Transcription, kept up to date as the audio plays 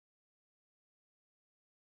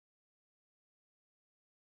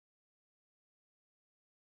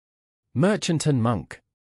Merchant and Monk.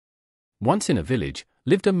 Once in a village,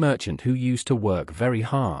 lived a merchant who used to work very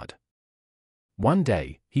hard. One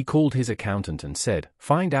day, he called his accountant and said,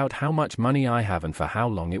 "Find out how much money I have and for how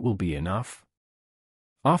long it will be enough."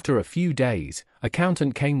 After a few days,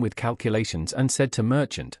 accountant came with calculations and said to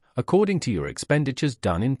merchant, "According to your expenditures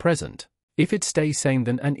done in present, if it stays same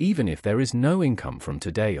then and even if there is no income from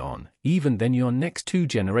today on, even then your next 2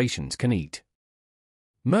 generations can eat."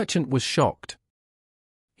 Merchant was shocked.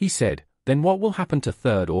 He said, "Then what will happen to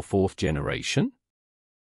 3rd or 4th generation?"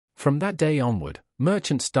 From that day onward,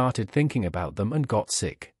 merchant started thinking about them and got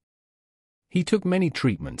sick. He took many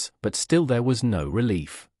treatments, but still there was no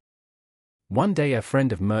relief. One day a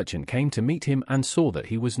friend of merchant came to meet him and saw that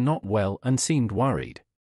he was not well and seemed worried.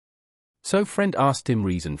 So friend asked him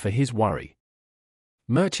reason for his worry.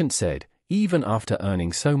 Merchant said, "Even after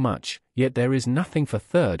earning so much, yet there is nothing for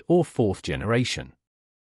 3rd or 4th generation."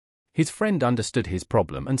 His friend understood his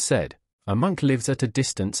problem and said, "A monk lives at a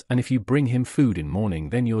distance and if you bring him food in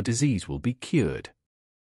morning then your disease will be cured."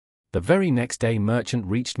 The very next day merchant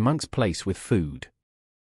reached monk's place with food.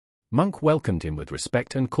 Monk welcomed him with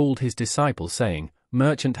respect and called his disciple saying,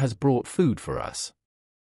 "Merchant has brought food for us."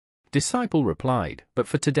 Disciple replied, "But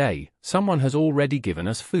for today, someone has already given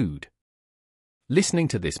us food." Listening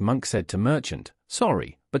to this, monk said to merchant,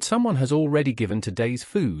 "Sorry, but someone has already given today's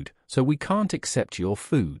food, so we can't accept your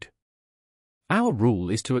food. Our rule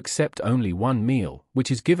is to accept only one meal, which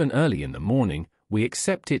is given early in the morning. We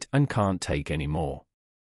accept it and can't take any more.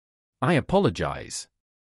 I apologize."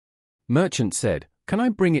 Merchant said, "Can I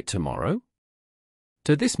bring it tomorrow?"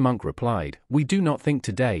 To this monk replied, "We do not think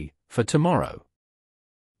today, for tomorrow.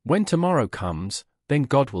 When tomorrow comes, then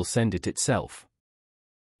God will send it itself."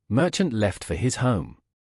 Merchant left for his home.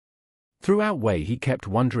 Throughout way he kept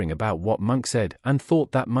wondering about what monk said and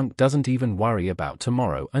thought that monk doesn't even worry about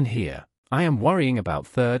tomorrow and here, "I am worrying about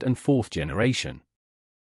 3rd and 4th generation."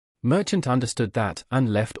 Merchant understood that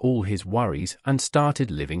and left all his worries and started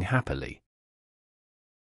living happily.